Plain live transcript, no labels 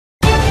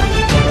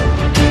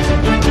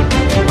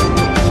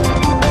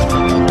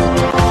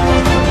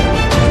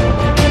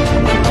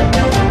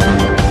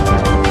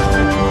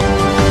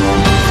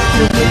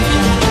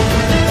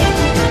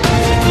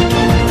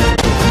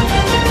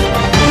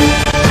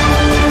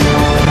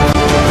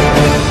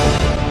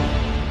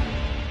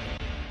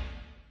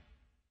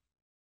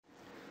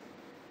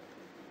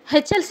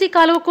HLC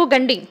కాలువకు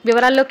గండి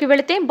వివరాల్లోకి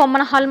వెళితే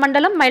బొమ్మనహాల్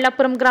మండలం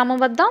మైలాపురం గ్రామం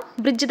వద్ద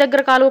బ్రిడ్జి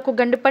దగ్గర కాలువకు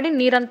గండిపడి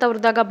నీరంతా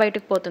వృధాగా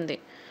బయటకు పోతుంది.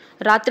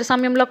 రాత్రి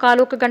సమయంలో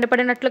కాలువకు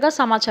గండిపడినట్లుగా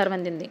సమాచారం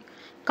అందింది.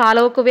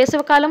 కాలువకు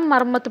వేసవికాలం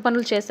మరమ్మతు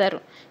పనులు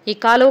చేశారు. ఈ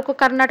కాలువకు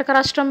కర్ణాటక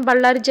రాష్ట్రం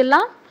బళ్ళారి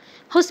జిల్లా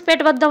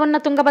హుస్పేట్ వద్ద ఉన్న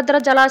తుంగభద్ర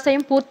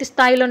జలాశయం పూర్తి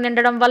స్థాయిలో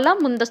నిండడం వల్ల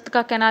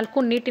ముందస్తుగా కెనాల్కు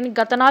నీటిని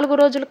గత 4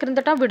 రోజుల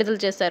క్రిందట విడుదల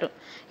చేశారు.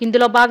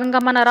 ఇందులో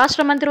భాగంగా మన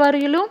రాష్ట్ర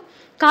మంత్రివర్యులు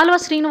కాలువ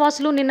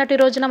శ్రీనివాసులు నిన్నటి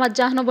రోజున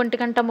మధ్యాహ్నం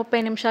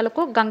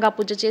 1:30 గంగా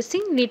పూజ చేసి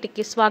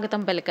నీటికి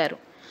స్వాగతం పలికారు.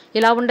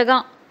 ఇలా ఉండగా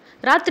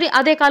రాత్రి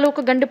అదే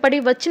కాలువకు గండిపడి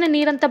వచ్చిన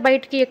నీరంతా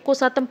బయటికి ఎక్కువ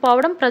శాతం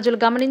పోవడం ప్రజలు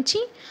గమనించి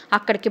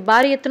అక్కడికి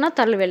భారీ ఎత్తున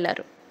తరలి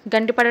వెళ్లారు.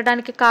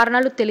 గండిపడడానికి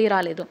కారణాలు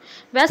తెలియరాలేదు.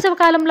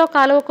 వేసవికాలంలో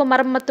కాలువకు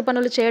మరమ్మత్తు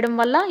పనులు చేయడం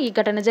వల్ల ఈ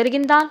ఘటన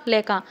జరిగిందా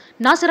లేక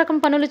నాసిరకం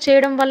పనులు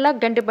చేయడం వల్ల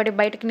గండిపడి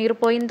బయటికి నీరు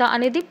పోయిందా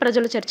అనేది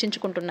ప్రజలు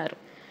చర్చించుకుంటున్నారు.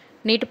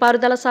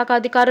 నీటిపారుదల శాఖ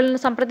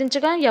అధికారులను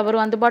సంప్రదించగా ఎవరూ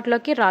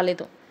అందుబాటులోకి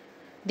రాలేదు.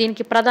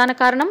 దీనికి ప్రధాన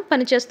కారణం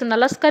పనిచేస్తున్న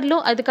లస్కర్లు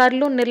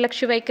అధికారులు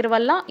నిర్లక్ష్య వైఖరి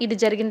వల్ల ఇది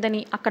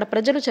జరిగిందని అక్కడ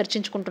ప్రజలు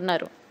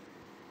చర్చించుకుంటున్నారు.